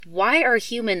why are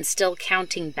humans still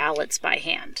counting ballots by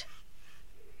hand?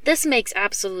 This makes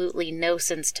absolutely no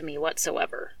sense to me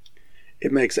whatsoever.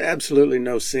 It makes absolutely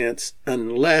no sense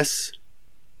unless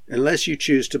you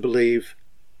choose to believe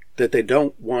that they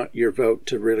don't want your vote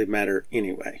to really matter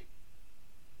anyway.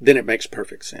 Then it makes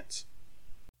perfect sense.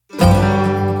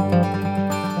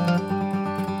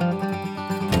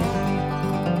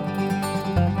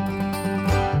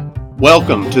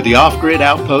 Welcome to the Off-Grid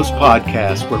Outpost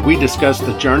podcast, where we discuss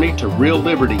the journey to real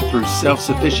liberty through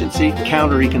self-sufficiency,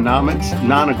 counter-economics,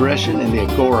 non-aggression, and the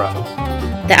agora.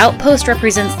 The Outpost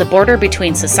represents the border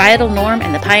between societal norm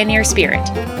and the pioneer spirit.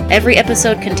 Every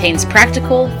episode contains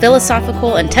practical,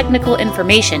 philosophical, and technical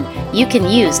information you can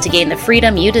use to gain the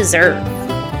freedom you deserve.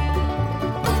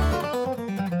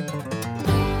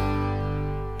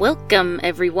 Welcome,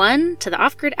 everyone, to the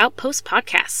Off-Grid Outpost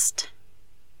podcast.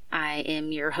 I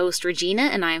am your host, Regina,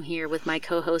 and I am here with my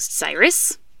co-host,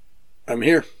 Cyrus. I'm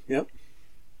here, yep.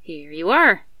 Here you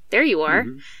are. There you are.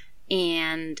 Mm-hmm.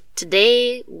 And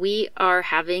today we are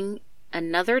having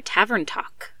another tavern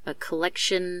talk, a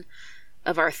collection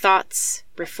of our thoughts,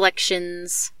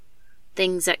 reflections,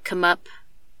 things that come up,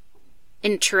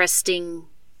 interesting,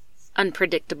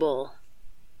 unpredictable,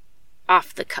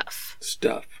 off the cuff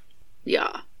stuff.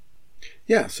 Yeah.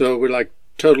 Yeah, so we're like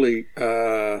totally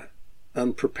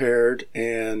unprepared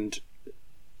and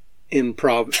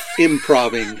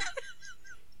improving.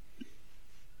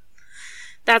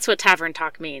 That's what tavern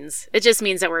talk means. It just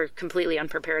means that we're completely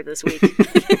unprepared this week.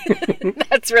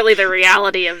 That's really the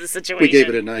reality of the situation. We gave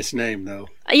it a nice name, though.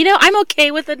 You know, I'm okay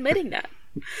with admitting that.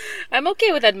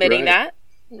 That.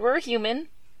 We're human.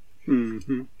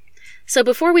 Mm-hmm. So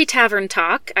before we tavern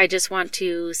talk, I just want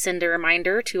to send a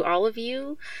reminder to all of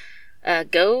you.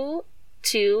 Go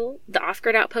to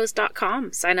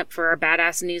theoffgridoutpost.com. Sign up for our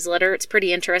badass newsletter. It's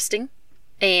pretty interesting.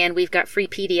 And we've got free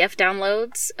PDF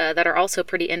downloads that are also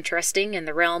pretty interesting in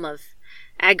the realm of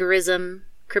agorism,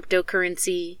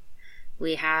 cryptocurrency.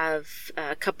 We have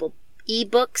a couple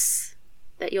ebooks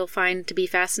that you'll find to be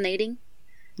fascinating.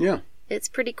 Yeah. It's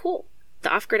pretty cool.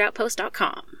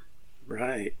 Theoffgridoutpost.com.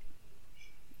 Right.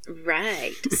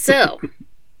 So.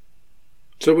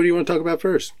 So what do you want to talk about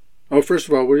first? Oh, first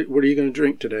of all, what are you going to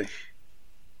drink today?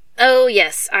 Oh,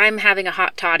 yes. I'm having a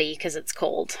hot toddy because it's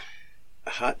cold. A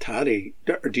hot toddy?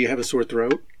 Do you have a sore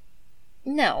throat?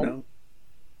 No.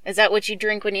 Is that what you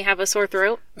drink when you have a sore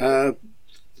throat?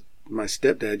 My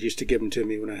stepdad used to give them to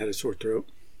me when I had a sore throat.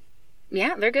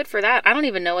 Yeah, they're good for that. I don't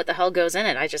even know what the hell goes in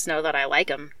it. I just know that I like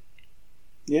them.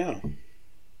 Yeah.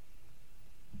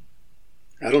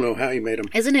 I don't know how he made them.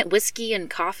 Isn't it whiskey and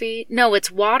coffee? No, it's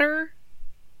water.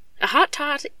 A hot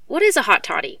toddy? What is a hot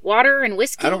toddy? Water and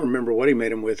whiskey? I don't remember what he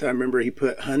made them with. I remember he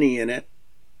put honey in it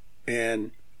and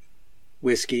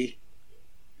whiskey.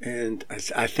 And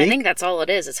I think that's all it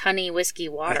is. It's honey, whiskey,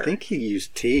 water. I think he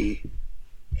used tea.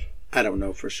 I don't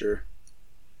know for sure.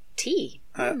 Tea?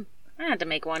 I had to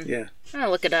make one. Yeah. I'll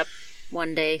look it up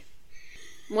one day.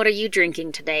 What are you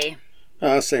drinking today?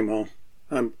 Same old.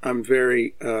 I'm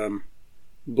very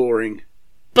boring.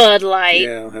 Bud Light.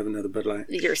 Yeah, I'll have another Bud Light.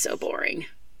 You're so boring.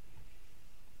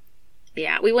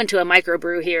 Yeah, we went to a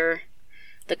microbrew here,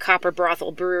 the Copper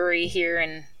Brothel Brewery here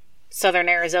in southern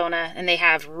Arizona, and they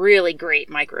have really great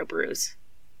microbrews.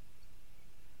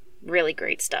 Really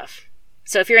great stuff.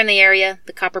 So if you're in the area,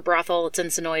 the Copper Brothel, it's in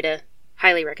Sonoyta.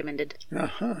 Highly recommended.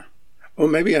 Uh-huh. Well,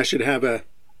 maybe I should have a...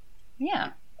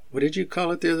 Yeah. What did you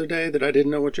call it the other day that I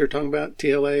didn't know what you were talking about?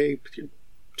 TLA?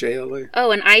 JLA?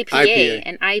 Oh, an IPA.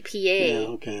 An IPA. Yeah,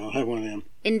 okay. I'll have one of them.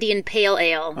 Indian Pale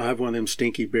Ale. I'll have one of them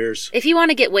stinky beers. If you want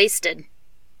to get wasted.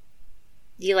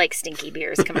 You like stinky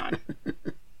beers, come on.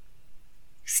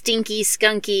 Stinky,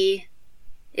 skunky.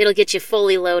 It'll get you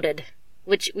fully loaded.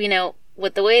 Which, you know,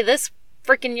 with the way this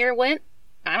freaking year went,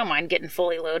 I don't mind getting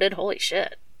fully loaded. Holy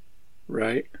shit.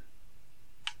 Right.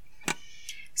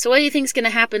 So what do you think's going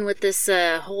to happen with this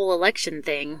whole election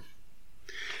thing?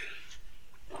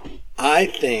 I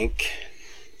think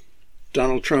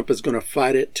Donald Trump is going to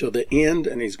fight it till the end,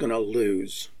 and he's going to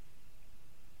lose.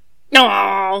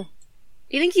 No,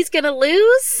 you think he's going to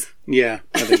lose? Yeah,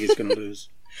 I think he's going to lose.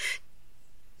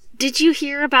 Did you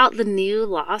hear about the new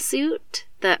lawsuit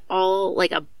that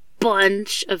a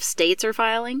bunch of states are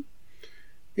filing?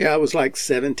 Yeah, it was like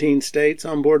 17 states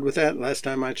on board with that last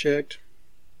time I checked.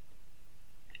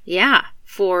 Yeah,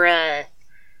 for I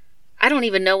don't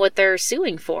even know what they're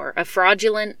suing for. A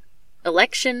fraudulent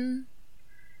election,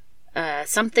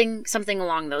 something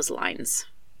along those lines.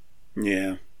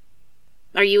 Yeah.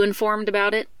 Are you informed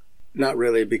about it? Not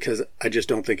really, because I just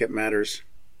don't think it matters.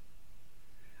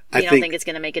 You don't think it's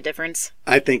going to make a difference?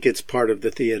 I think it's part of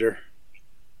the theater.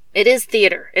 It is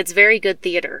theater. It's very good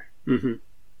theater. Mm-hmm.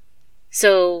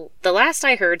 So the last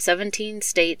I heard, 17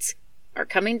 states are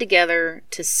coming together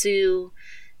to sue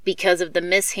because of the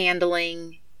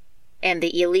mishandling and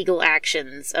the illegal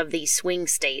actions of these swing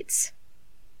states.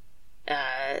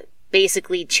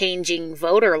 Basically changing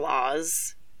voter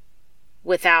laws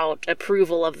without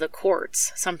approval of the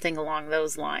courts, something along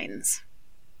those lines.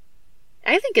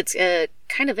 I think it's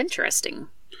kind of interesting.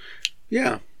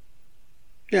 Yeah.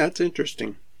 Yeah, it's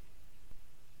interesting.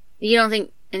 You don't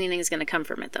think anything's going to come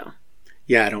from it, though?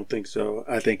 Yeah, I don't think so.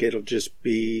 I think it'll just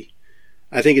be...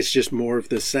 I think it's just more of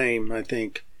the same. I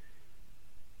think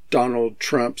Donald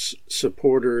Trump's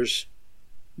supporters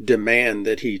demand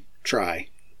that he try.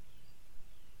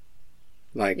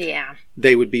 Like, yeah.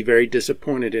 They would be very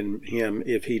disappointed in him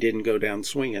if he didn't go down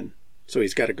swinging. So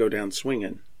he's got to go down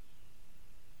swinging.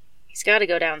 He's got to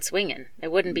go down swinging.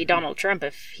 It wouldn't be Donald Trump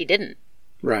if he didn't.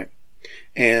 Right.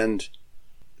 And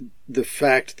the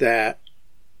fact that,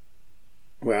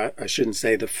 well, I shouldn't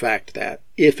say the fact that,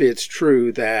 if it's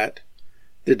true that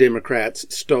the Democrats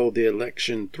stole the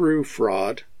election through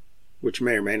fraud, which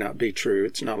may or may not be true,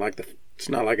 it's not like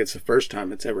it's the first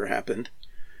time it's ever happened,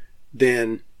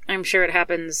 then I'm sure it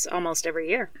happens almost every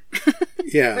year.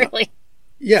 Yeah. Really?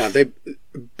 Yeah,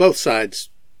 both sides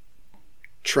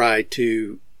try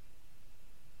to,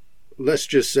 let's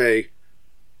just say,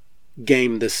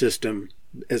 game the system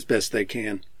as best they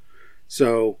can.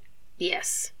 So,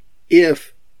 yes.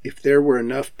 If there were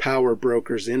enough power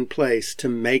brokers in place to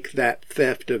make that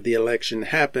theft of the election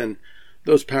happen,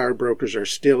 those power brokers are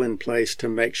still in place to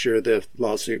make sure the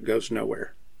lawsuit goes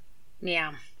nowhere.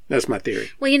 Yeah. That's my theory.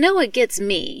 Well, you know what gets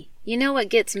me?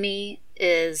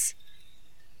 Is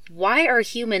why are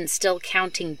humans still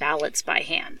counting ballots by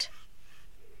hand?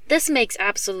 This makes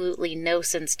absolutely no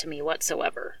sense to me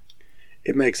whatsoever.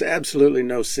 It makes absolutely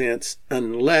no sense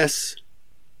unless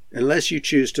you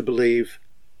choose to believe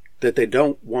that they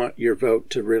don't want your vote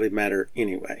to really matter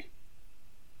anyway.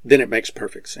 Then it makes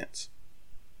perfect sense.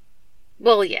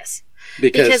 Well, yes.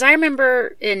 Because I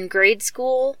remember in grade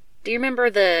school, do you remember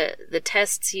the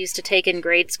tests you used to take in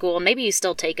grade school? Maybe you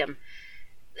still take them.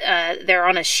 They're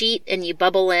on a sheet and you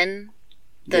bubble in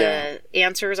the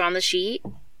answers on the sheet.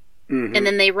 Mm-hmm. And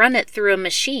then they run it through a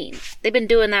machine. They've been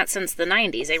doing that since the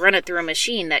 90s. They run it through a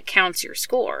machine that counts your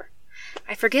score.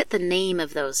 I forget the name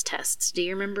of those tests. Do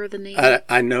you remember the name?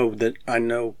 I know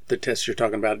the test you're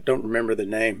talking about. I don't remember the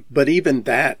name. But even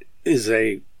that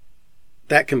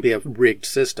can be a rigged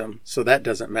system, so that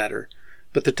doesn't matter.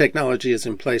 But the technology is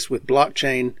in place with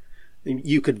blockchain.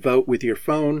 You could vote with your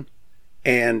phone,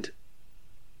 and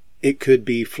it could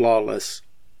be flawless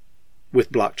with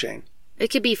blockchain. It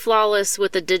could be flawless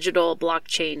with the digital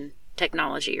blockchain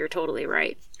technology. You're totally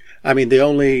right. I mean,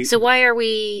 So why are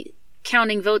we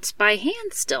counting votes by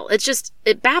hand still?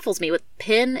 It baffles me with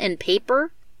pen and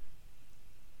paper.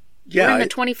 Yeah. We're in the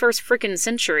 21st freaking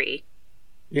century.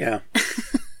 Yeah.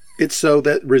 It's so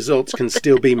that results can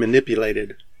still be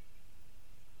manipulated.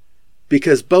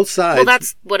 Because both sides... Well,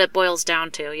 that's what it boils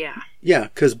down to, yeah. Yeah,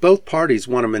 because both parties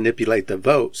want to manipulate the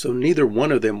vote, so neither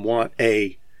one of them want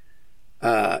a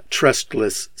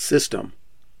trustless system.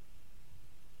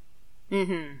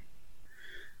 Mm-hmm.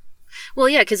 Well,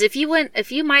 yeah, because if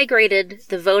you migrated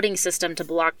the voting system to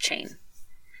blockchain,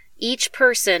 each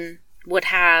person would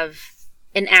have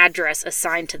an address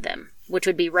assigned to them, which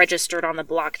would be registered on the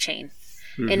blockchain.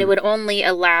 Mm-hmm. And it would only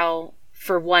allow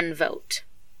for one vote.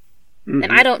 Mm-hmm.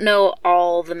 And I don't know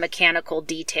all the mechanical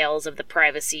details of the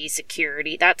privacy,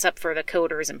 security. That's up for the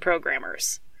coders and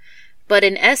programmers. But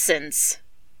in essence,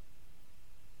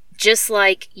 just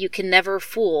like you can never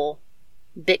fool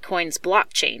Bitcoin's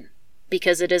blockchain,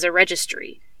 because it is a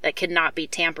registry that cannot be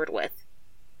tampered with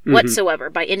whatsoever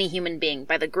by any human being,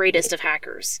 by the greatest of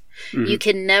hackers. Mm-hmm. You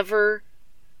can never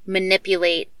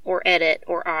manipulate or edit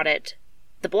or audit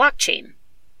the blockchain.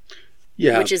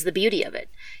 Yeah. Which is the beauty of it.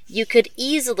 You could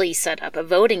easily set up a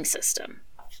voting system,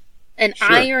 an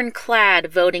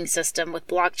ironclad voting system with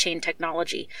blockchain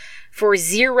technology for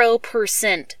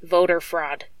 0% voter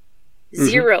fraud.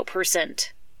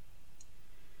 0%.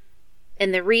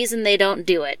 And the reason they don't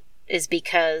do it is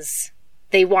because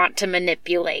they want to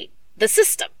manipulate the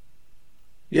system.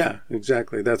 Yeah,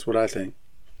 exactly. That's what I think.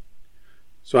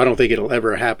 So I don't think it'll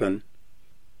ever happen.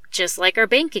 Just like our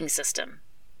banking system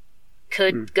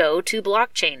could go to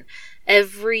blockchain.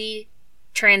 Every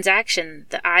transaction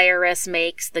the IRS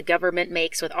makes, the government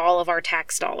makes with all of our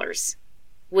tax dollars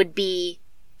would be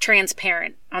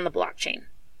transparent on the blockchain.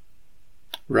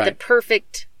 Right. The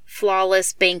perfect,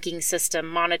 flawless banking system,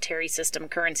 monetary system,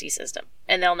 currency system.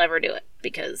 And they'll never do it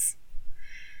because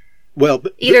Well,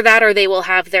 either that or they will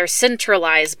have their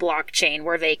centralized blockchain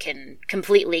where they can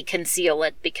completely conceal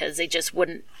it because they just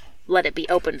wouldn't let it be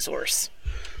open source.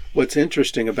 What's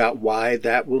interesting about why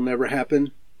that will never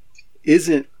happen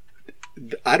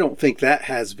I don't think that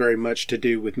has very much to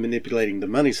do with manipulating the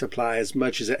money supply as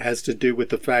much as it has to do with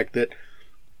the fact that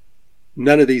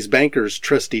none of these bankers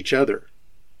trust each other.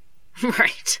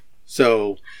 Right.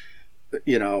 So,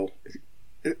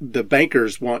 the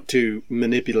bankers want to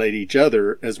manipulate each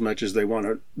other as much as they want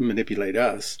to manipulate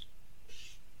us.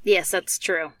 Yes, that's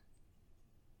true.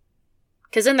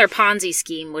 Because then their Ponzi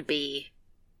scheme would be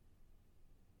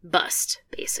bust,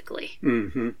 basically.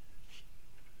 Mm-hmm.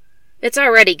 It's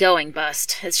already going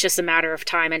bust. It's just a matter of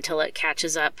time until it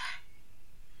catches up.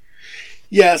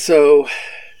 Yeah, so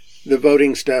the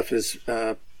voting stuff is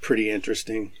pretty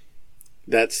interesting.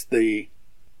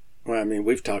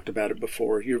 We've talked about it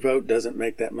before. Your vote doesn't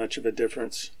make that much of a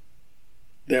difference.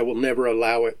 They will never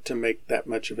allow it to make that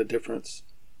much of a difference.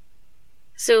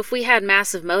 So if we had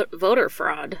massive voter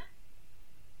fraud,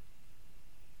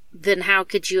 then how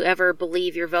could you ever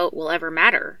believe your vote will ever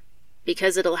matter?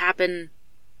 Because it'll happen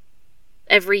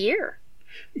every year.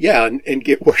 Yeah, and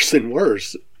get worse and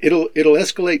worse. It'll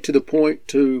escalate to the point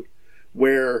to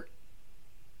where,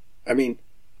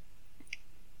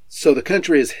 so the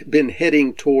country has been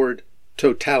heading toward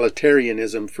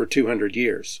totalitarianism for 200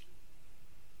 years.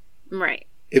 Right.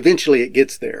 Eventually it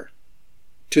gets there,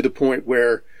 to the point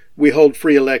where we hold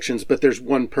free elections, but there's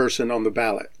one person on the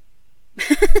ballot.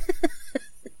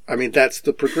 That's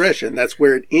the progression. That's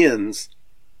where it ends.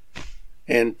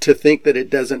 And to think that it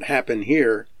doesn't happen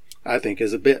here, I think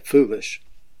is a bit foolish.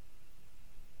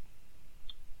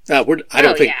 Now, I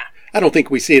don't think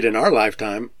we see it in our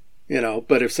lifetime,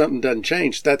 but if something doesn't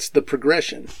change, that's the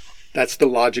progression. That's the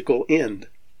logical end.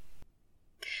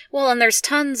 Well, and there's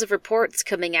tons of reports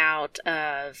coming out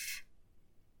of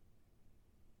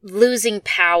losing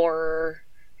power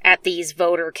at these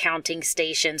voter counting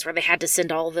stations where they had to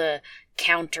send all the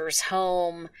counters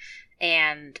home,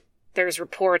 and there's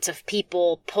reports of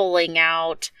people pulling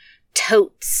out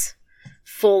totes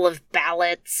full of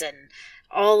ballots and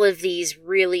all of these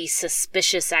really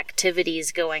suspicious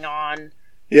activities going on.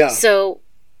 Yeah. So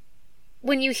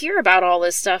when you hear about all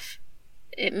this stuff,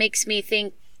 it makes me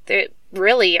think that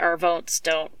really our votes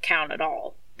don't count at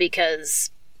all, because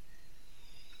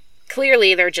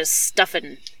clearly they're just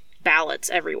stuffing ballots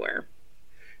everywhere.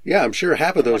 Yeah, I'm sure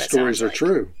half of those stories are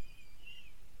true.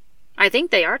 I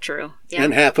think they are true. Yeah.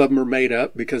 And half of them are made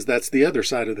up because that's the other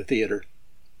side of the theater.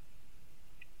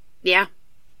 Yeah.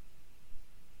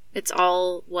 It's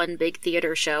all one big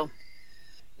theater show.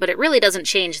 But it really doesn't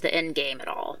change the end game at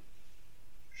all.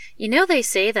 They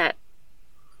say that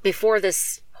before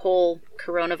this whole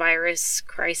coronavirus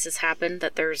crisis happened,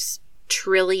 that there's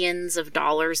trillions of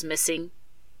dollars missing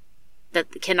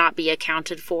that cannot be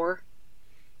accounted for.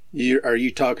 Are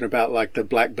you talking about like the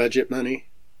black budget money?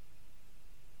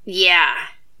 Yeah.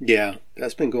 Yeah,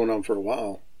 that's been going on for a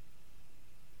while.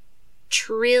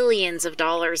 Trillions of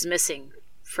dollars missing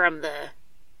from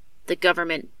the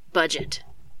government budget.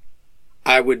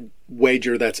 I would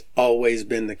wager that's always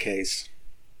been the case.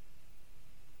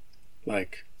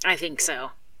 I think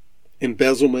so.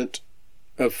 Embezzlement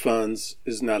of funds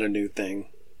is not a new thing.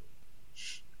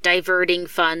 Diverting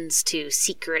funds to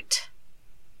secret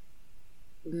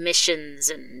missions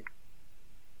and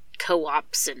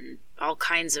co-ops and all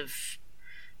kinds of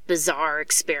bizarre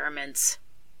experiments.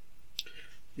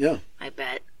 Yeah. I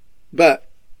bet. But,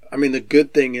 the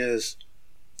good thing is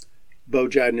Bo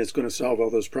Jiden is going to solve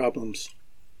all those problems.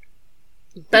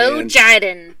 Bo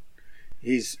Jiden.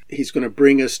 He's going to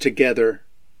bring us together.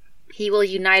 He will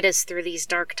unite us through these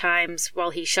dark times while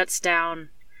he shuts down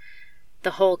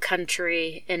the whole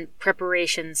country in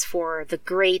preparations for the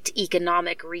great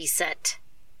economic reset.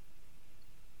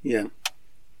 Yeah.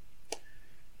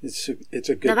 It's a good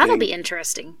thing. Now that'll be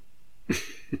interesting.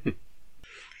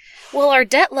 Well, our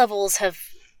debt levels have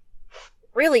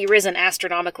really risen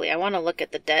astronomically. I want to look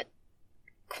at the debt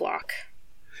clock.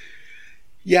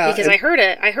 Yeah. Because I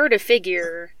heard a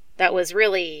figure that was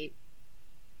really,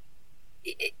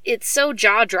 it's so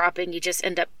jaw-dropping you just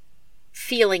end up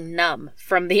feeling numb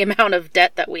from the amount of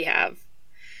debt that we have.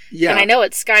 Yeah. And I know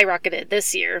it's skyrocketed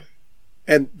this year.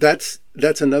 And that's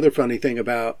another funny thing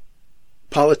about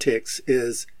politics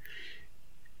is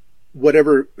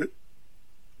whatever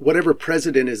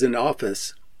president is in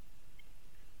office,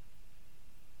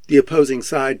 the opposing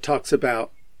side talks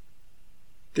about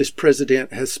this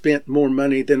president has spent more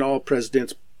money than all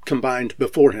presidents combined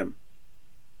before him.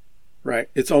 Right?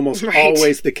 It's almost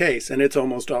always the case, and it's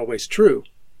almost always true.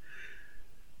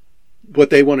 what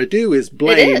they want to do is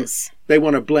blame. It is. They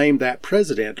want to blame that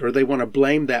president, or they want to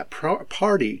blame that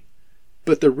party.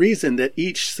 But the reason that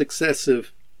each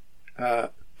successive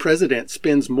president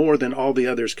spends more than all the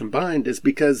others combined is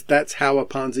because that's how a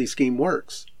Ponzi scheme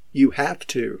works. You have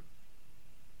to.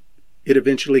 It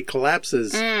eventually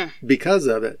collapses because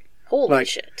of it. Holy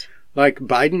shit. Like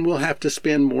Biden will have to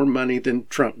spend more money than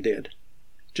Trump did.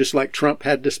 Just like Trump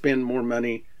had to spend more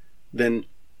money than...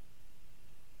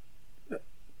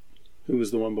 who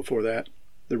was the one before that?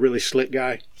 The really slick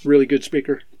guy? Really good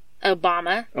speaker?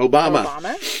 Obama.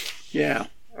 Yeah.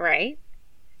 Right.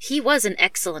 He was an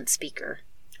excellent speaker.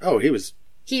 Oh, he was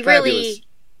He fabulous.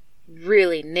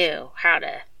 really knew how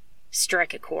to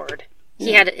strike a chord.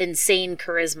 He had insane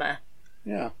charisma.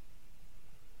 Yeah.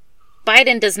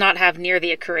 Biden does not have near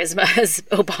the charisma as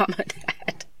Obama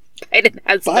had. Biden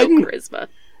has no charisma.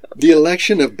 The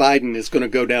election of Biden is going to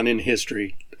go down in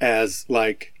history as,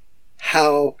 like,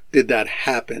 how did that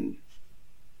happen?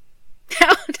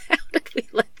 How did we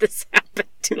let this happen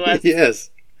to us?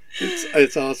 Yes.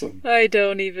 It's awesome. I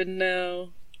don't even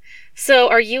know. So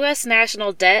our U.S.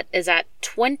 national debt is at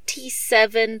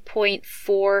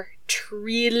 $27.4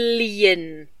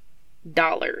 trillion.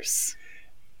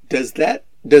 Does that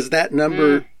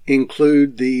number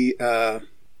include the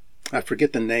I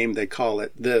forget the name they call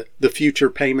it, the future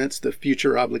payments, the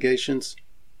future obligations?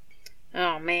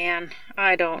 Oh man,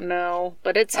 I don't know,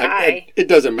 but it's high. It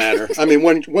doesn't matter. I mean,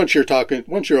 once you're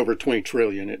over 20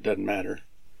 trillion, it doesn't matter.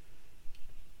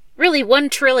 Really, $1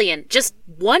 trillion, just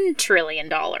 $1 trillion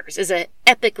is an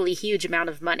epically huge amount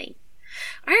of money.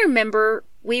 I remember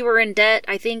we were in debt,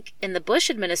 I think, in the Bush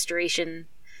administration,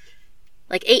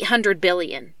 like $800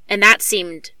 billion, and that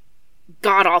seemed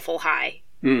god-awful high.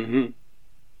 Mm-hmm.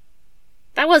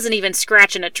 That wasn't even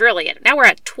scratching $1 trillion. Now we're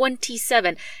at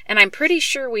 27, and I'm pretty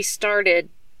sure we started,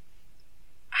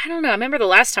 I don't know, I remember the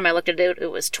last time I looked at it,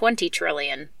 it was 20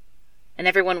 trillion, and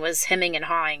everyone was hemming and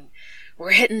hawing.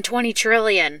 We're hitting 20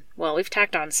 trillion. Well, we've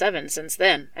tacked on 7 since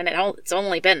then, and it's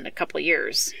only been a couple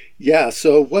years. Yeah,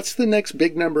 so what's the next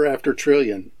big number after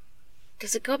trillion?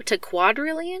 Does it go up to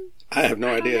quadrillion? I have no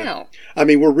idea. Don't know. I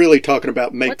mean, we're really talking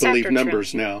about make-believe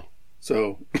numbers now.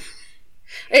 So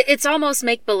it's almost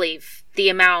make-believe. The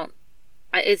amount,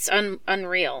 it's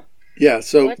unreal. Yeah,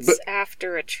 so... What's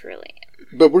after $1 trillion?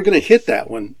 But we're going to hit that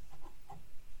one.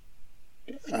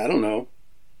 I don't know.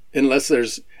 Unless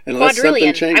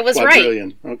something changed. I was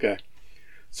quadrillion. Right. Okay.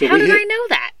 So how did I know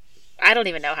that? I don't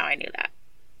even know how I knew that.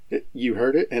 You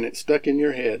heard it and it stuck in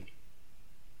your head.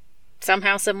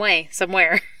 Somehow, some way,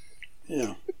 somewhere.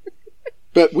 Yeah.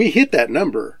 But we hit that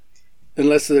number.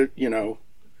 Unless, the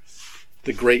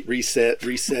Great Reset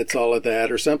resets all of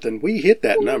that or something. We hit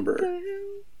that number.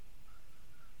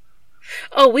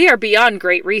 Oh, we are beyond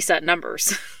Great Reset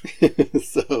numbers.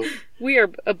 So we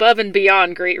are above and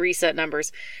beyond Great Reset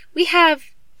numbers. We have...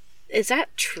 Is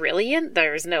that trillion?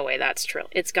 There's no way that's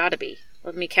trillion. It's got to be.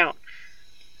 Let me count.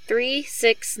 3,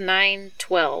 6, 9,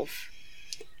 12.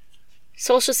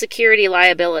 Social Security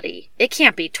liability. It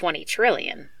can't be 20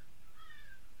 trillion.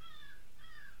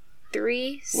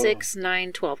 3, 6,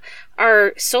 9, 12.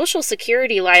 Our Social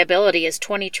Security liability is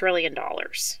 $20 trillion.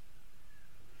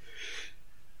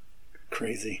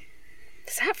 Crazy.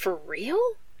 Is that for real?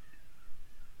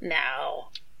 No.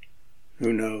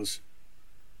 Who knows?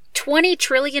 $20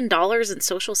 trillion in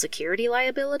Social Security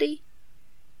liability?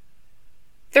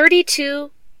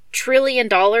 $32 trillion in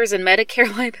Medicare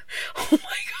liability? Oh my god.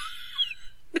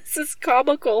 This is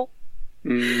comical.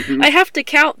 Mm-hmm. I have to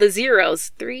count the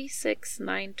zeros. 3, 6,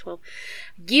 9, 12.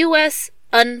 U.S.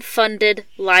 unfunded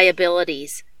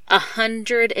liabilities.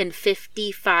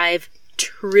 $155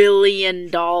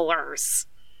 trillion.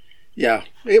 Yeah,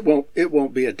 it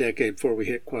won't be a decade before we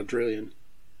hit quadrillion.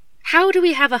 How do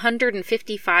we have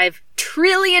 $155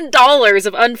 trillion of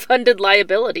unfunded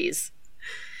liabilities?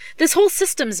 This whole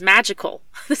system's magical.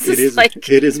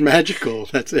 It is magical.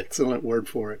 That's an excellent word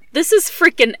for it. This is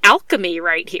freaking alchemy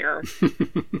right here.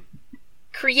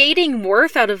 Creating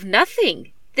worth out of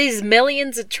nothing. These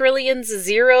millions and trillions of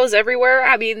zeros everywhere.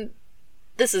 I mean,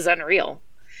 this is unreal.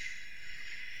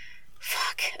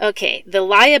 Fuck. Okay, the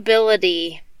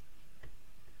liability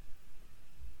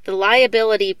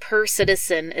per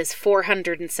citizen is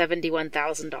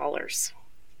 $471,000.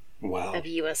 Wow. Of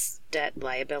U.S. debt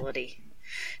liability.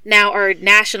 Now, our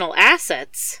national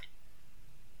assets,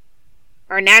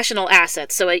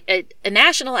 so a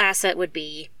national asset would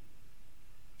be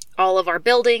all of our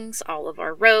buildings, all of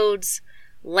our roads,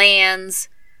 lands,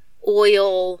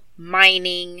 oil,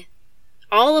 mining,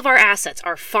 all of our assets,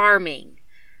 our farming,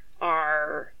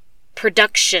 our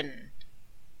production,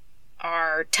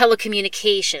 our our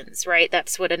telecommunications, right?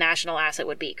 That's what a national asset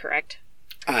would be, correct?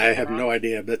 I have no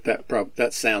idea, but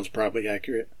that sounds probably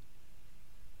accurate.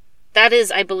 That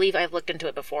is, I believe I've looked into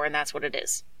it before, and that's what it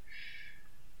is.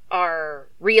 Our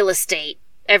real estate,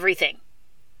 everything.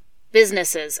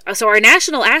 Businesses. So our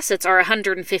national assets are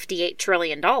 $158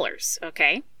 trillion,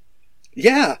 okay?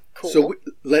 Yeah. Cool. So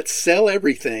let's sell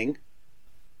everything.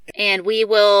 And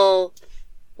we'll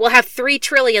have $3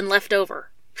 trillion left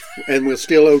over. And we'll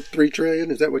still owe $3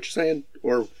 trillion? Is that what you're saying?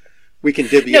 Or we can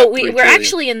divvy up $3 trillion? No, we're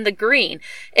actually in the green.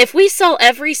 If we sell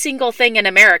every single thing in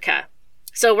America,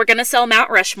 so we're going to sell Mount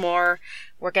Rushmore,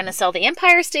 we're going to sell the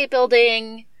Empire State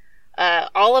Building,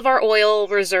 all of our oil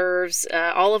reserves,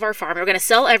 all of our farm. We're going to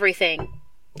sell everything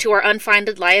to our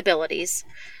unfunded liabilities.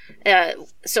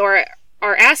 So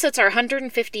our assets are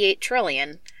 $158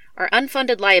 trillion. Our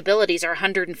unfunded liabilities are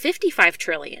 $155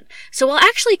 trillion. So we'll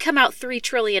actually come out $3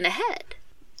 trillion ahead.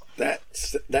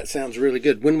 That sounds really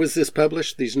good. When was this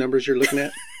published, these numbers you're looking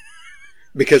at?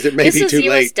 Because it may be too late. This is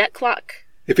US Debt Clock.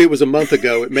 If it was a month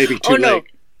ago, it may be too late.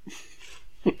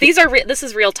 This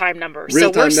is real-time numbers.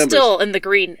 So we're still in the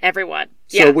green, everyone.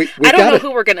 Yeah. So we I don't know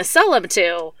who we're going to sell them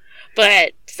to,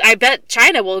 but I bet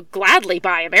China will gladly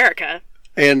buy America.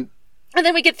 And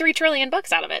then we get $3 trillion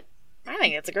out of it. I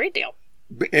think it's a great deal.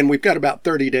 And we've got about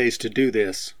 30 days to do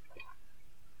this.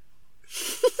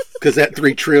 Because that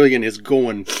 $3 trillion is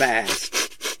going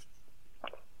fast.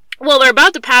 Well, they're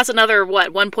about to pass another,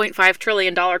 $1.5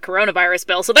 trillion coronavirus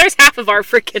bill. So there's half of our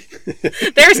freaking...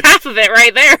 there's half of it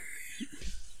right there.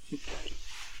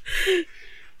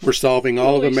 We're solving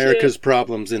all of America's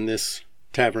problems in this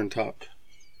tavern talk.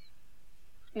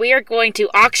 We are going to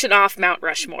auction off Mount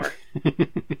Rushmore.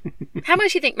 How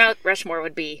much do you think Mount Rushmore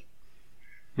would be?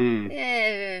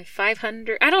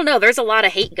 500? I don't know. There's a lot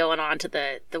of hate going on to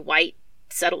the white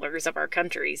settlers of our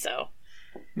country, so...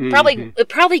 It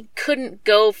probably couldn't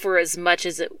go for as much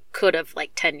as it could have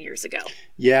 10 years ago.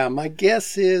 Yeah, my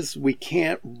guess is we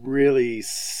can't really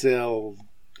sell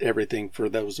everything for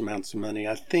those amounts of money.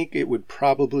 I think it would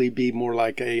probably be more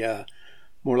like a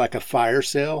fire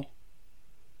sale.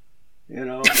 You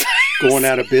know, going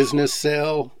out of business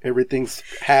sale. Everything's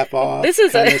half off. This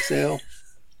is kind of sale.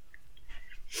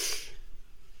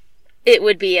 It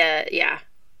would be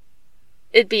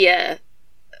it'd be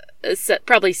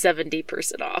probably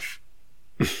 70% off.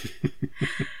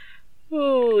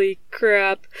 Holy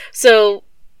crap. So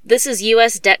this is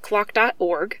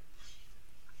usdebtclock.org.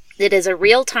 It is a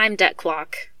real-time debt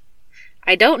clock.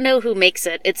 I don't know who makes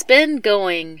it. It's been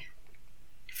going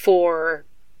for...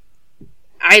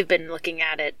 I've been looking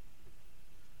at it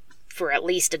for at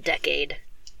least a decade.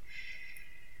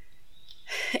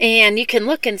 And you can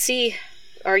look and see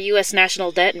our U.S.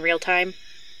 national debt in real time.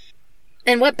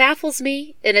 And what baffles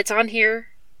me, and it's on here,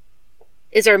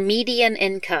 is our median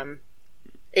income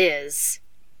is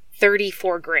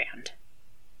 $34,000.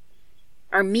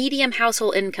 Our median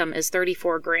household income is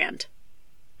 $34,000.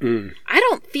 I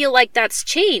don't feel like that's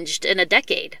changed in a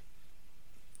decade.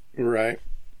 Right.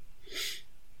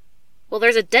 Well,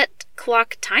 there's a debt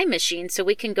clock time machine, so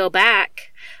we can go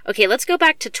back. Okay, let's go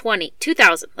back to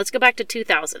 2000. Let's go back to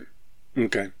 2000.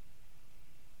 Okay.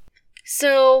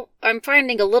 So, I'm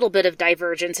finding a little bit of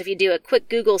divergence. If you do a quick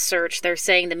Google search, they're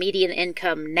saying the median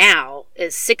income now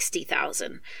is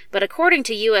 $60,000. But according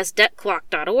to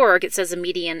usdebtclock.org, it says the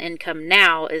median income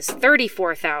now is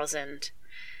 $34,000.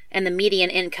 And the median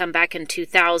income back in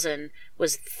 2000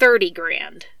 was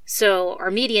 $30,000. So,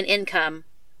 our median income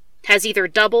has either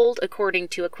doubled according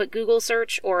to a quick Google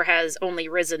search or has only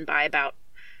risen by about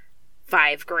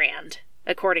 $5,000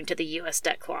 according to the US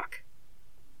Debt Clock.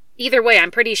 Either way,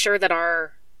 I'm pretty sure that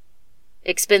our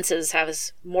expenses have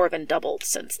more than doubled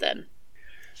since then.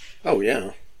 Oh,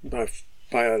 yeah. By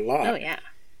a lot. Oh, yeah.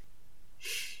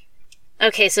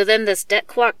 Okay, so then this debt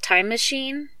clock time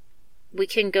machine, we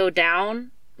can go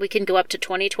down. We can go up to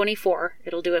 2024.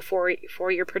 It'll do a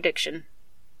four-year prediction.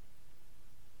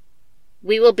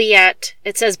 We will be at,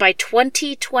 it says by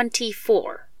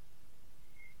 2024,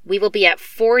 we will be at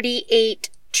 $48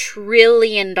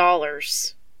 trillion.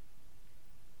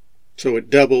 So it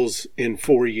doubles in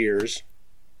 4 years.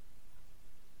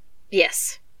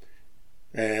 Yes.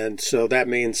 And so that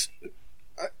means,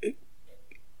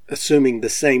 assuming the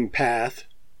same path,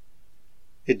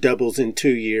 it doubles in 2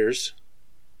 years.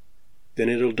 Then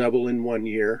it'll double in 1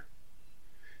 year.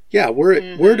 Yeah, we're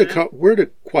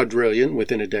at quadrillion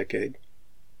within a decade.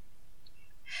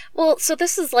 Well, so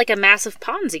this is like a massive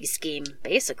Ponzi scheme,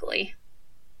 basically.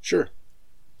 Sure.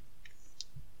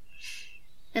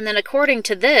 And then according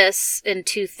to this, in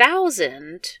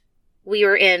 2000, we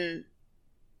were in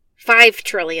 $5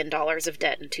 trillion of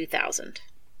debt in 2000.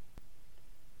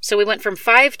 So we went from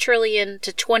 5 trillion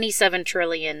to 27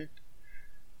 trillion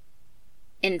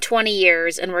in 20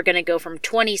 years, and we're going to go from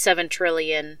 27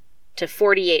 trillion to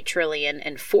 48 trillion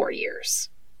in 4 years.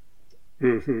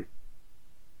 Mm-hmm.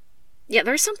 Yeah,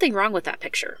 there's something wrong with that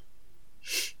picture.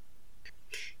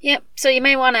 Yep, so you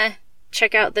may want to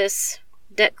check out this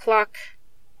debt clock,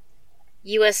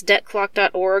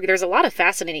 usdebtclock.org. There's a lot of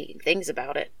fascinating things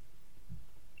about it.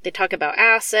 They talk about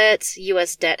assets,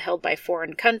 U.S. debt held by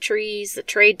foreign countries, the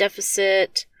trade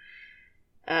deficit,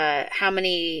 how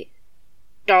many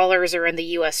dollars are in the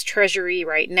U.S. Treasury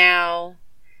right now,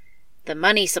 the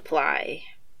money supply.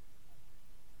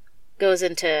 Goes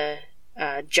into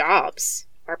jobs.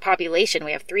 Our population,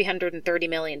 we have 330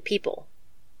 million people.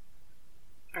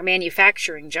 Our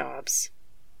manufacturing jobs.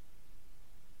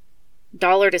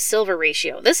 Dollar to silver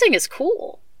ratio. This thing is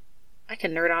cool. I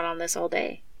can nerd out on this all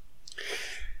day.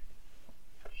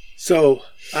 So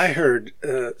I heard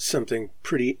something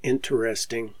pretty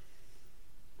interesting.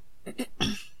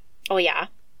 Oh, yeah?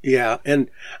 Yeah, and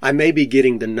I may be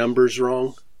getting the numbers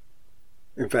wrong.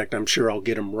 In fact, I'm sure I'll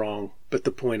get them wrong, but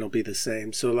the point will be the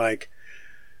same. So, like,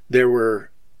 there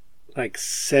were like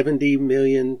 70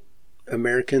 million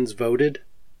Americans voted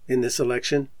in this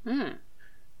election.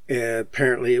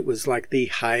 Apparently, it was like the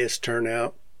highest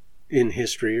turnout in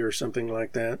history or something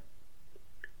like that.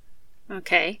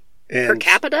 Okay. And per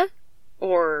capita?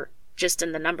 Or just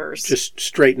in the numbers? Just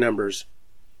straight numbers.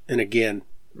 And again,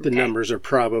 the numbers are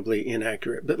probably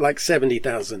inaccurate, but like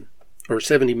 70,000 or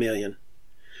 70 million.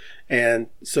 And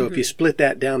so if you split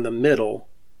that down the middle,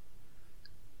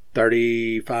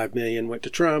 35 million went to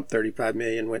Trump, 35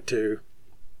 million went to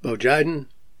Beau Biden,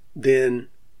 then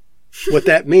what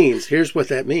that means, here's what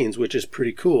that means, which is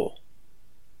pretty cool.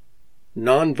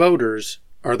 Non-voters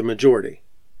are the majority.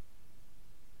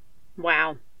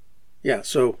 Wow. Yeah,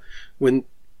 so when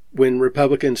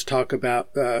Republicans talk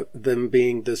about them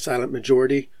being the silent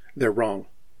majority, they're wrong.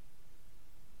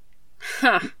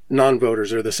 Huh.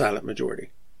 Non-voters are the silent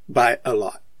majority by a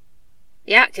lot.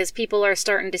 Yeah, because people are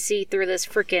starting to see through this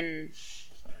freaking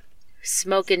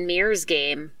smoke and mirrors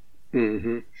game.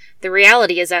 Mm-hmm. The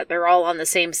reality is that they're all on the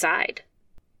same side.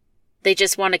 They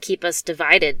just want to keep us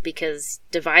divided because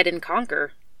divide and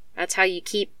conquer. That's how you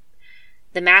keep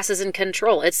the masses in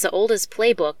control. It's the oldest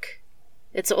playbook.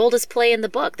 It's the oldest play in the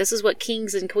book. This is what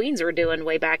kings and queens were doing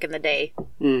way back in the day.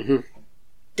 Mm-hmm.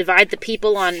 Divide the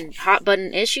people on hot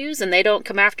button issues and they don't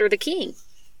come after the king.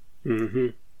 Mm-hmm.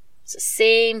 It's the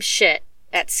same shit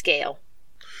at scale.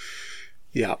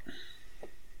 Yeah.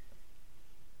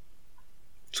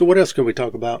 So what else can we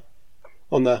talk about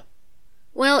on the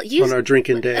on our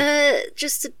drinking day?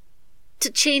 Just to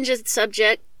change the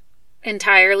subject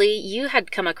entirely, you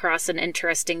had come across an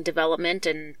interesting development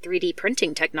in 3D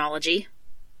printing technology.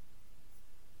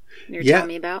 You're telling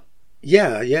me about?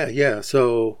 Yeah.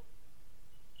 So,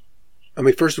 I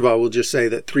mean, first of all, we'll just say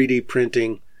that 3D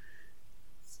printing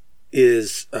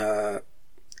is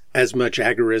as much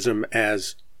agorism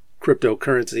as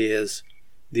cryptocurrency is.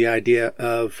 The idea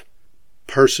of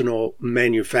personal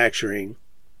manufacturing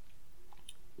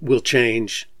will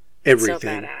change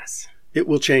everything. So badass. It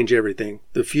will change everything.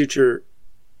 The future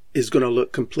is going to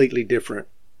look completely different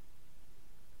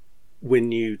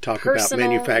when you talk about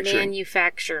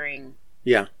manufacturing.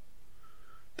 Yeah.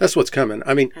 That's what's coming.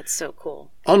 I mean, that's so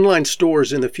cool. Online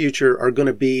stores in the future are going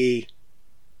to be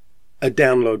a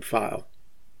download file.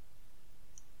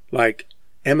 Like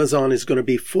Amazon is going to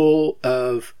be full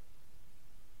of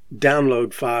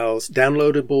download files,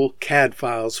 downloadable CAD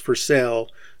files for sale.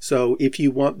 So if you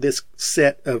want this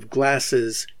set of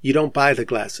glasses, you don't buy the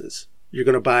glasses. You're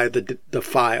going to buy the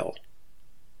file,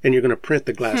 and you're going to print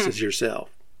the glasses yourself.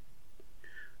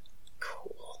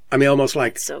 Cool. I mean, almost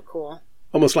like that's so cool.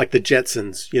 Almost like the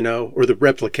Jetsons, you know, or the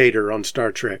Replicator on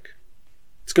Star Trek.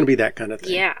 It's going to be that kind of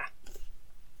thing. Yeah.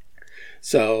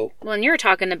 So. Well, and you're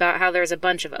talking about how there's a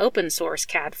bunch of open source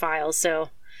CAD files, so.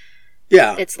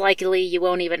 Yeah. It's likely you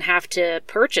won't even have to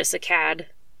purchase a CAD.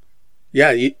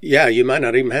 Yeah, you might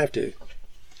not even have to.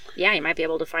 Yeah, you might be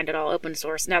able to find it all open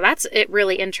source. Now, that's a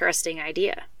really interesting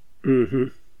idea. Mm-hmm.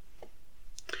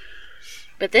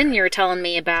 But then you're telling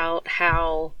me about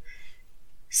how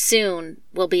soon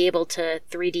we'll be able to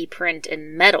 3D print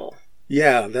in metal.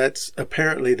 Yeah, that's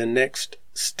apparently the next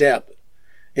step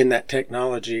in that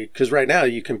technology. Because right now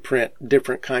you can print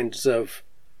different kinds of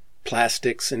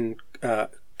plastics and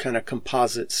kind of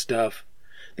composite stuff.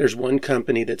 There's one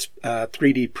company that's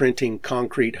 3D printing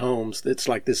concrete homes. That's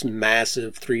like this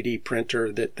massive 3D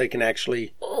printer that they can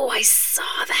actually... Oh, I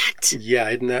saw that. Yeah,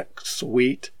 isn't that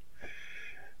sweet?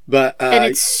 But and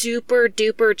it's super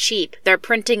duper cheap. They're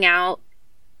printing out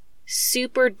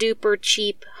super duper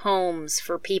cheap homes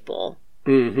for people.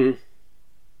 Mm-hmm.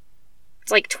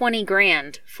 It's like 20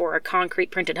 grand for a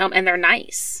concrete printed home, and they're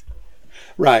nice.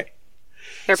 Right.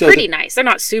 They're pretty nice. They're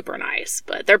not super nice,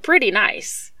 but they're pretty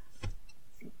nice.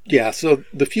 Yeah, so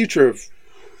the future of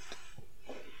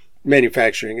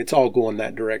manufacturing, it's all going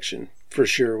that direction, for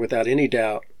sure, without any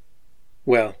doubt.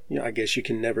 Well, I guess you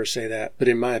can never say that, but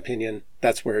in my opinion,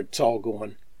 that's where it's all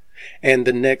going. And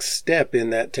the next step in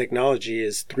that technology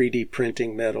is 3D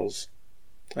printing metals.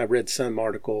 I read some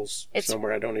articles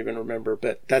somewhere, I don't even remember,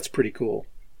 but that's pretty cool.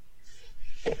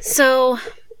 So,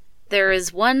 there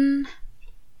is one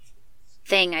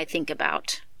thing I think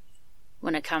about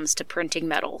when it comes to printing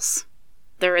metals.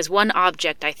 There is one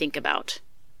object I think about.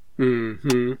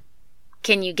 Mm-hmm.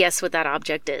 Can you guess what that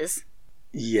object is?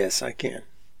 Yes, I can.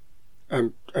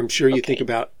 I'm sure you think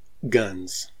about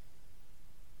guns.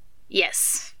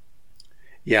 Yes.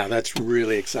 Yeah, that's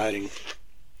really exciting.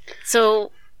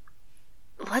 So,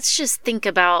 let's just think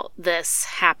about this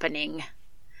happening.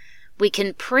 We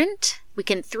can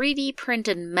 3D print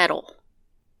in metal.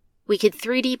 We could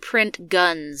 3D print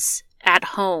guns at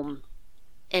home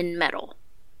in metal.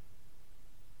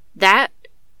 That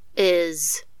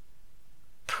is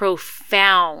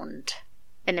profound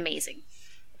and amazing.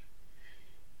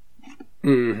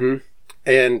 Mm-hmm.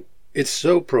 And it's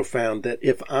so profound that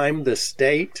if I'm the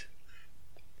state,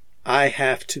 I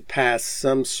have to pass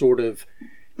some sort of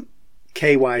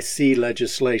KYC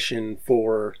legislation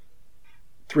for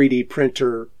 3D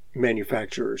printer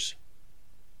manufacturers.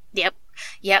 Yep.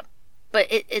 But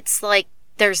it's like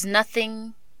there's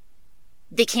nothing...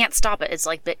 They can't stop it. It's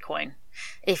like Bitcoin.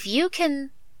 If you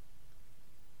can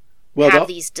have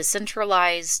these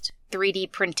decentralized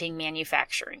 3D printing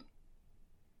manufacturing,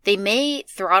 they may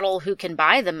throttle who can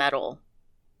buy the metal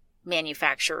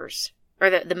manufacturers or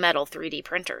the metal 3D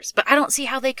printers, but I don't see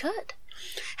how they could.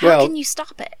 How can you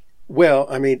stop it? Well,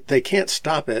 I mean, they can't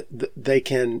stop it. They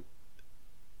can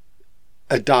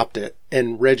adopt it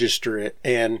and register it.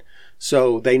 And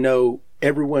so they know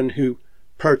everyone who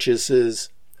purchases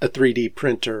a 3D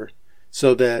printer,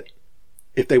 so that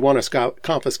if they want to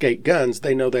confiscate guns,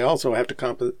 they know they also have to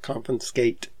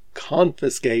confiscate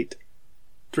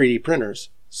 3D printers.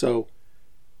 So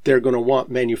they're going to want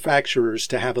manufacturers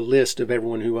to have a list of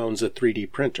everyone who owns a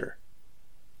 3D printer.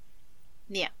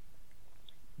 Yeah.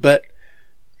 But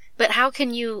how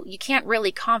can you can't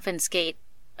really confiscate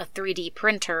a 3D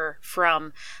printer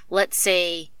from, let's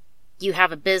say you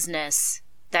have a business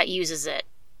that uses it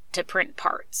to print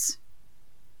parts.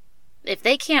 If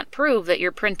they can't prove that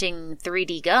you're printing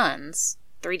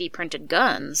 3D printed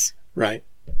guns, right?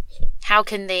 How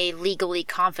can they legally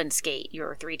confiscate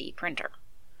your 3D printer?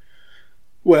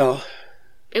 Well,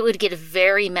 it would get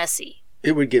very messy.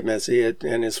 It would get messy.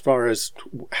 And as far as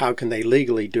how can they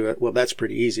legally do it, well, that's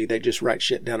pretty easy. They just write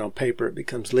shit down on paper. It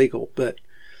becomes legal. But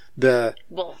it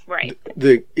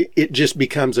just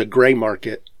becomes a gray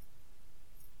market.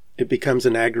 It becomes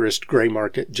an agorist gray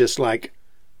market, just like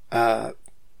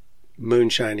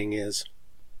moonshining is.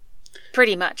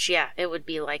 Pretty much, yeah. It would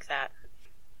be like that.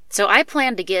 So I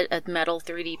plan to get a metal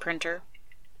 3D printer.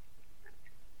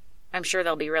 I'm sure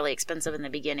they'll be really expensive in the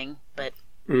beginning, but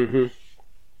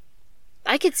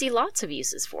I could see lots of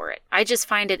uses for it. I just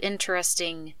find it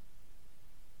interesting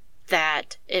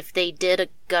that if they did a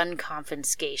gun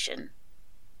confiscation,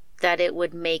 that it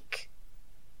would make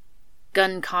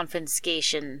gun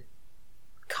confiscation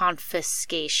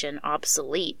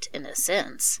obsolete in a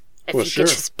sense. If you could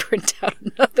just print out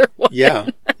another one.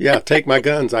 Yeah, take my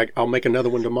guns. I'll make another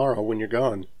one tomorrow when you're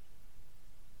gone.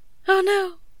 Oh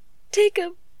no, take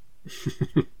them.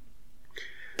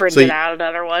 Printed out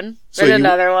another one,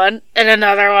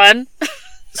 another one.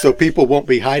 So people won't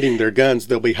be hiding their guns,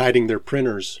 they'll be hiding their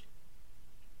printers.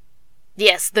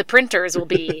 Yes, the printers will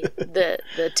be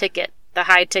the ticket, the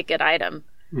high ticket item.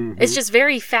 Mm-hmm. It's just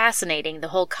very fascinating, the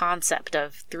whole concept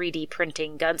of 3D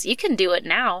printing guns. You can do it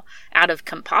now out of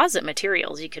composite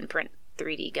materials. You can print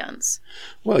 3D guns.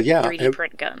 Well, yeah. 3D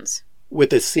print guns.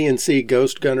 With a CNC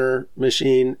Ghost Gunner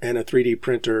machine and a 3D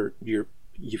printer,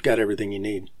 you've got everything you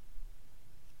need.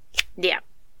 Yeah.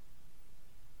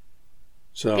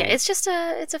 So yeah,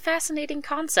 it's a fascinating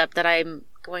concept that I'm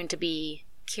going to be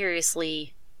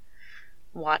curiously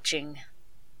watching.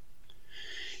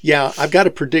 Yeah, I've got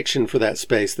a prediction for that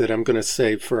space that I'm going to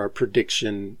save for our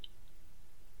prediction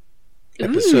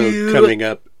episode coming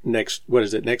up next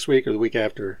week or the week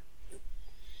after?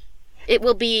 It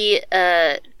will be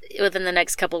within the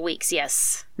next couple weeks,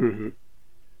 yes. Mm-hmm.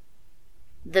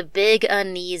 The Big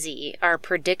Uneasy, our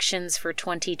predictions for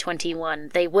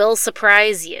 2021. They will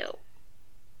surprise you.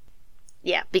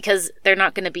 Yeah, because they're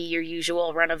not going to be your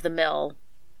usual run-of-the-mill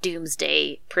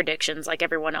doomsday predictions like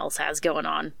everyone else has going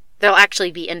on. They'll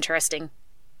actually be interesting.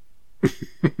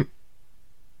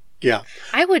 Yeah.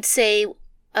 I would say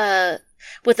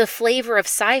with a flavor of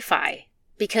sci-fi,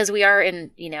 because we are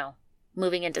in,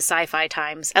 moving into sci-fi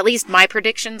times. At least my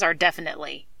predictions are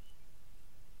definitely.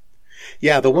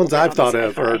 Yeah, the ones I've thought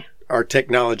of are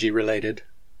technology related.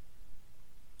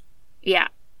 Yeah.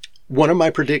 One of my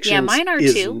predictions mine are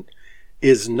too.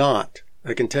 Is not.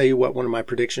 I can tell you what one of my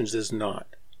predictions is not.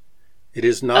 It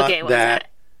is not that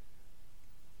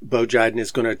Bo Jiden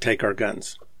is going to take our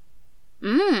guns.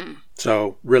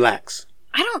 So relax.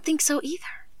 I don't think so either.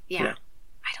 Yeah.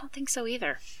 I don't think so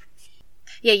either.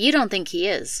 Yeah, you don't think he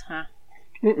is, huh?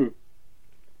 Mm-mm.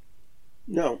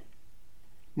 No.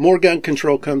 More gun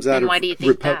control comes out of... Why do you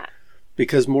think that?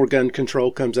 Because more gun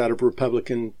control comes out of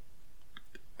Republican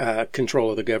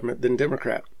control of the government than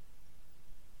Democrat.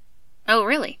 Oh,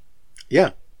 really?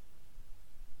 Yeah.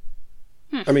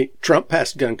 I mean, Trump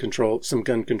passed some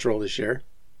gun control this year.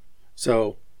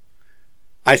 So,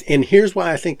 and here's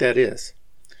why I think that is.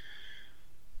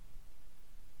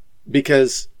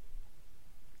 Because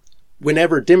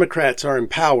whenever Democrats are in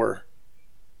power,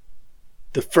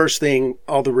 the first thing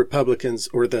all the Republicans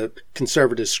or the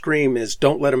conservatives scream is,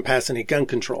 don't let them pass any gun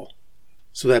control.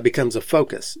 So that becomes a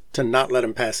focus, to not let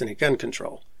them pass any gun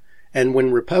control. And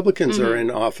when Republicans are in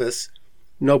office,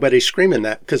 nobody's screaming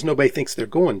that because nobody thinks they're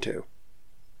going to.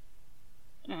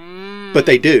 But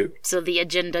they do. So the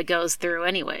agenda goes through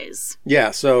anyways.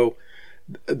 Yeah, so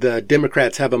the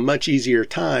Democrats have a much easier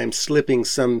time slipping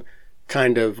some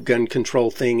kind of gun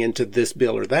control thing into this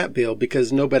bill or that bill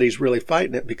because nobody's really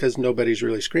fighting it, because nobody's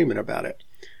really screaming about it.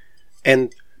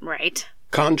 And right.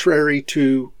 Contrary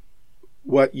to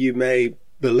what you may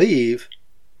believe,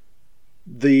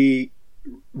 the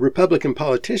Republican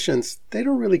politicians, they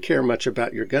don't really care much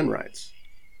about your gun rights.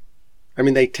 I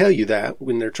mean, they tell you that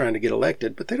when they're trying to get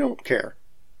elected, but they don't care.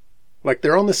 Like,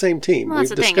 they're on the same team. Well, that's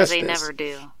the thing, is they never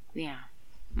do. Yeah.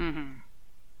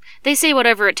 They say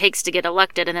whatever it takes to get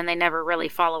elected, and then they never really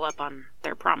follow up on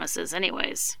their promises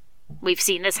anyways. We've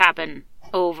seen this happen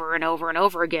over and over and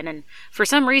over again, and for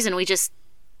some reason we just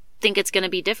think it's going to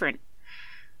be different.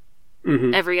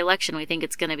 Every election we think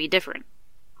it's going to be different.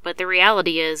 But the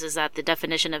reality is that the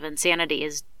definition of insanity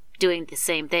is doing the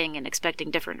same thing and expecting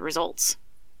different results.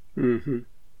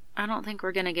 I don't think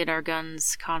we're going to get our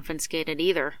guns confiscated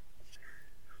either.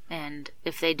 And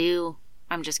if they do,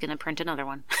 I'm just going to print another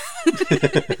one.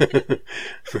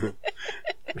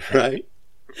 Right.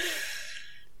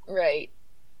 Right.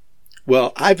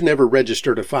 Well, I've never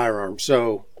registered a firearm,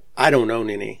 so I don't own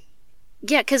any.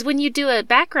 Yeah, because when you do a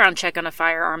background check on a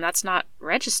firearm, that's not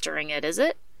registering it, is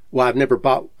it? Well, I've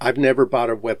never bought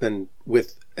a weapon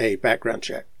with a background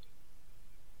check.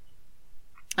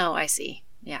 Oh, I see.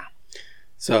 Yeah.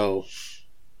 So,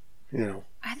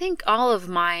 I think all of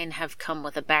mine have come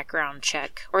with a background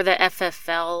check. Or the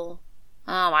FFL.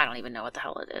 Oh, I don't even know what the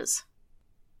hell it is.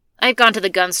 I've gone to the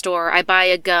gun store, I buy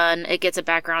a gun, it gets a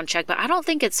background check, but I don't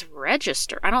think it's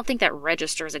registered. I don't think that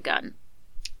registers a gun.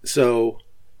 So,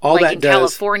 all like that in does...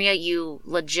 California, you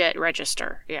legit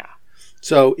register. Yeah.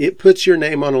 So, it puts your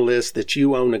name on a list that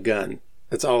you own a gun.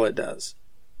 That's all it does.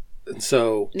 And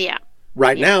so, yeah.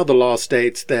 Right now, the law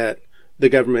states that the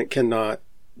government cannot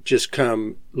just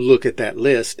come look at that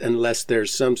list unless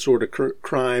there's some sort of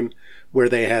crime where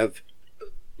they have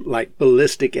like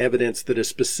ballistic evidence that a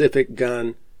specific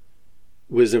gun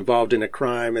was involved in a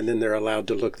crime, and then they're allowed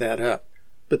to look that up.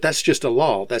 But that's just a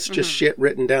law. That's just shit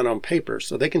written down on paper.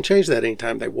 So they can change that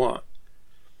anytime they want.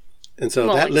 And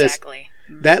so that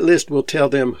list will tell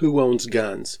them who owns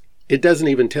guns. It doesn't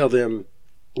even tell them,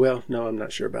 well, no, I'm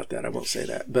not sure about that. I won't say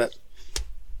that. But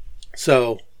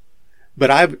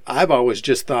I've always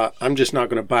just thought, I'm just not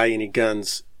going to buy any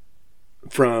guns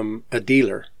from a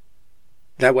dealer.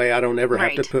 That way I don't ever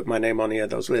have to put my name on any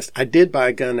of those lists. I did buy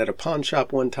a gun at a pawn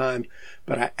shop one time,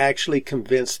 but I actually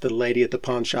convinced the lady at the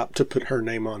pawn shop to put her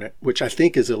name on it, which I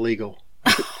think is illegal.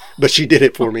 But she did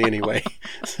it for me anyway.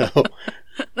 So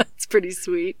that's pretty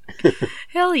sweet.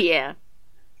 Hell yeah.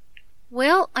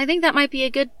 Well, I think that might be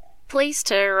a good place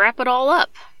to wrap it all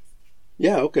up.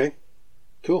 Yeah, okay.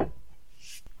 Cool.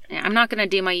 I'm not going to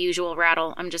do my usual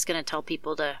rattle. I'm just going to tell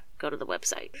people to go to the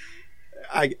website.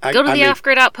 Go to the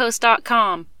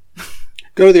offgridoutpost.com.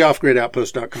 Go to the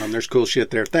offgridoutpost.com. There's cool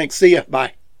shit there. Thanks. See ya.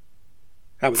 Bye.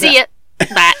 How was See ya.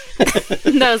 Bye.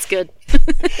 That was good.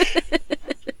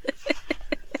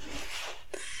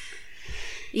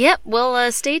 Yep.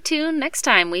 Well, stay tuned. Next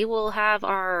time we will have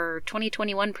our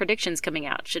 2021 predictions coming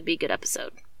out. Should be a good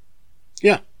episode.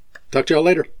 Yeah. Talk to y'all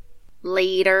later.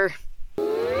 Later.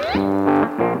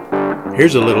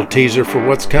 Here's a little teaser for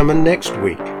what's coming next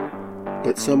week.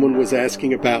 But someone was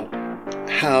asking about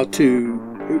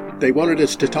they wanted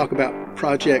us to talk about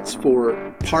projects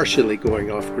for partially going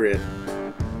off-grid.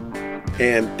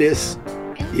 And this,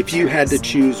 if you had to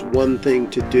choose one thing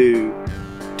to do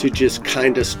to just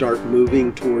kind of start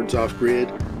moving towards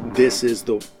off-grid, this is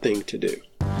the thing to do.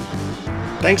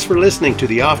 Thanks for listening to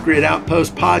the Off-Grid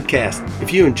Outpost podcast.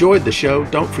 If you enjoyed the show,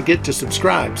 don't forget to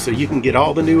subscribe so you can get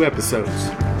all the new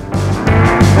episodes.